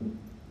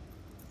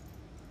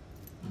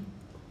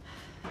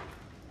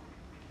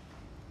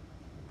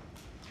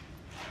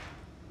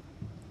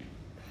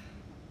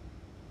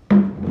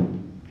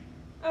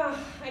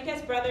 I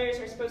guess brothers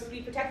are supposed to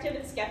be protective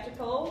and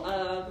skeptical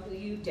of who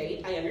you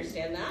date. I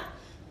understand that.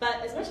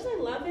 But as much as I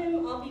love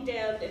him, I'll be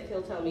damned if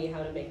he'll tell me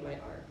how to make my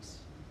art.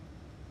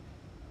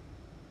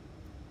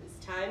 It's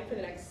time for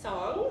the next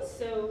song,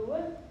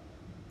 so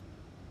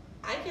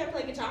I can't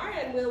play guitar,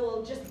 and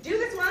we'll just do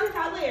this one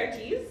without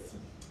Laertes.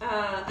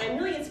 I'm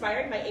really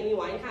inspired by Amy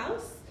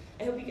Winehouse.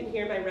 I hope you can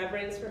hear my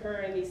reverence for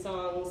her in these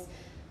songs.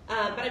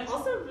 But I'm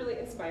also really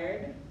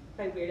inspired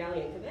by Weird Al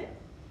Yankovic,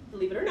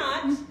 believe it or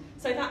not.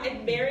 So I thought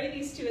I'd marry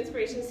these two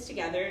inspirations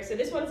together. So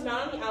this one's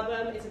not on the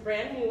album, it's a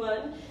brand new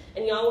one,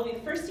 and y'all will be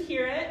the first to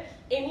hear it.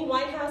 Amy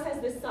Winehouse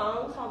has this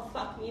song called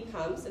Fuck Me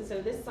Pumps, and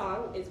so this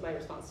song is my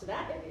response to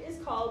that. It is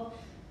called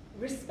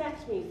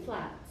Respect Me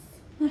Flats.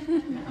 The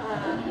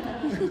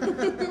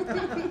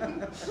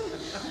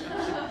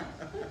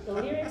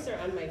lyrics are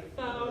on my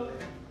phone.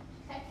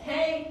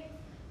 Hey,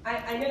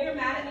 I know you're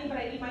mad at me, but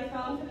I need my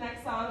phone for the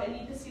next song. I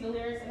need to see the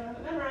lyrics. I don't have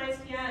it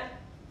memorized yet.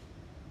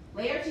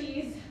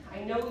 Laertes,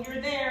 I know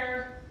you're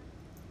there.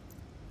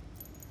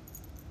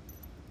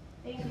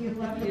 Thank you,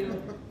 love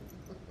you.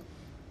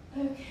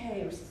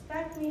 Okay,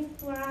 respect me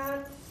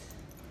flats.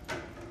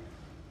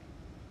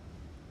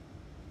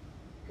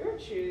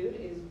 Gertrude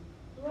is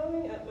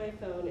blowing up my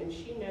phone and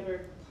she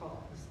never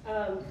calls.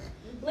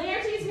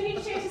 Laertes, we need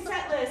to change the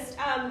set list.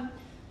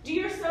 Do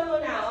your solo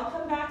now. I'll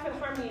come back for the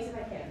harmonies if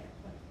I can.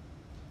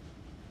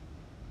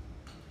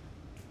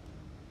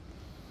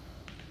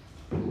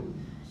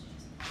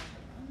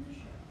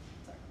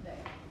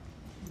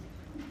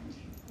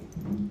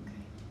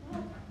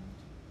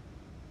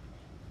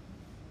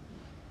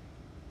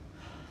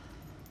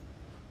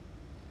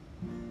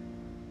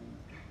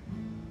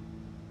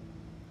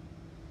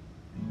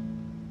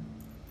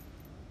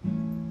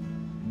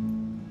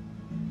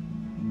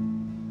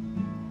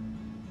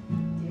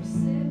 Dear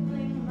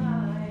sibling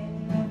mine,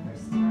 the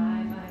first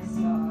time I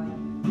saw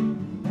you,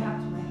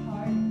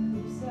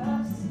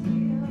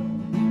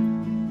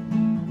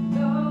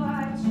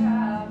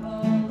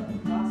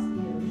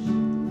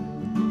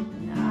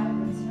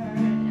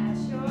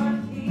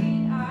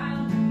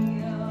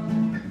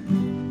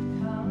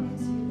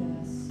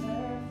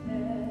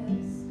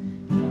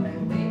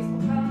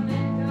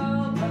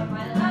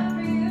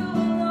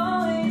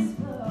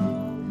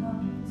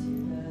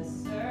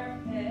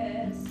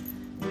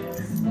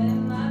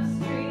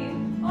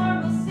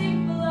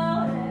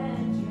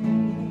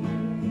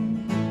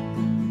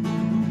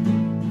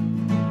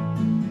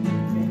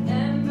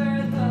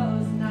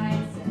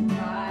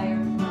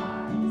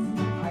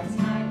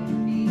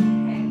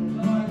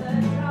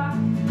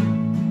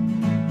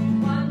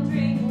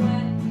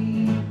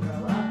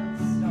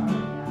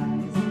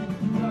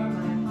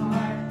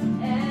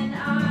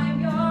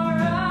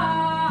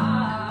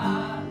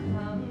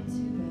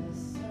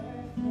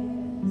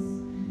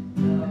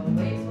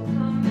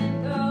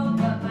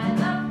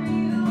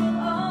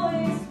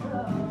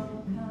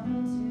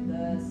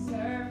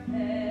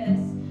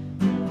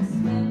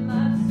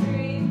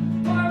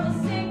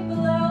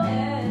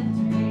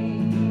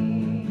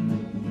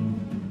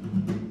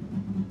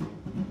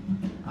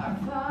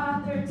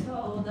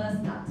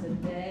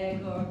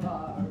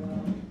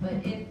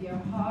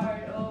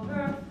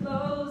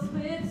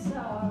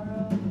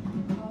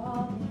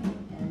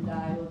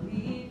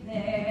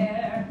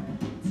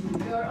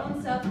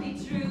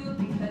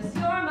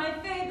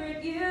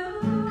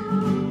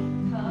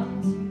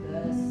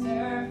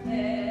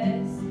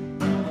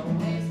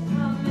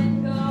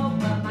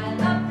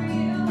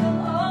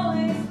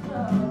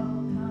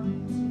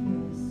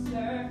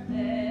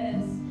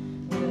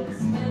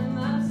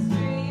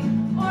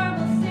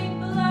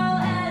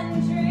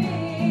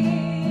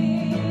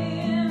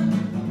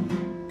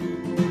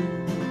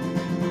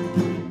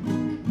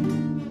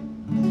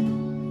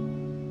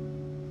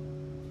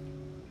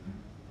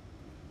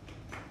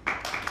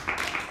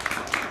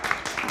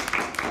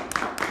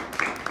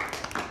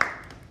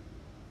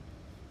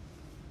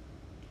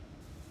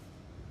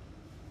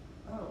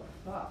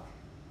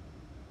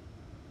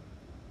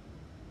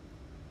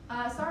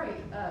 Sorry,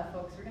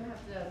 folks, we're gonna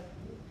have to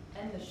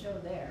end the show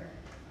there.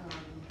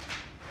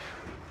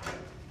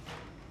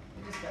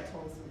 We just got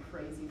told some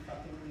crazy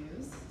fucking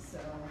news, so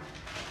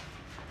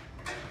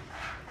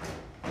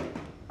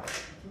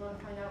if you want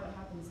to find out what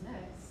happens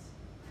next,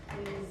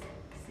 please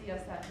see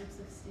us at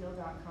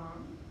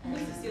hoopsofsteel.com.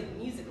 Hoops of Steel the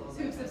musical.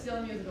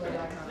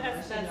 Hoopsofsteelmusical.com.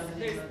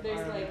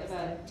 There's like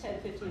about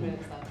 10-15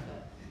 minutes left,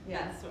 but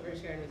yeah. that's what we're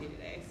sharing with you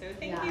today. So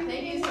thank Yeah, you.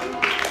 thank you so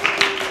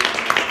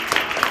much.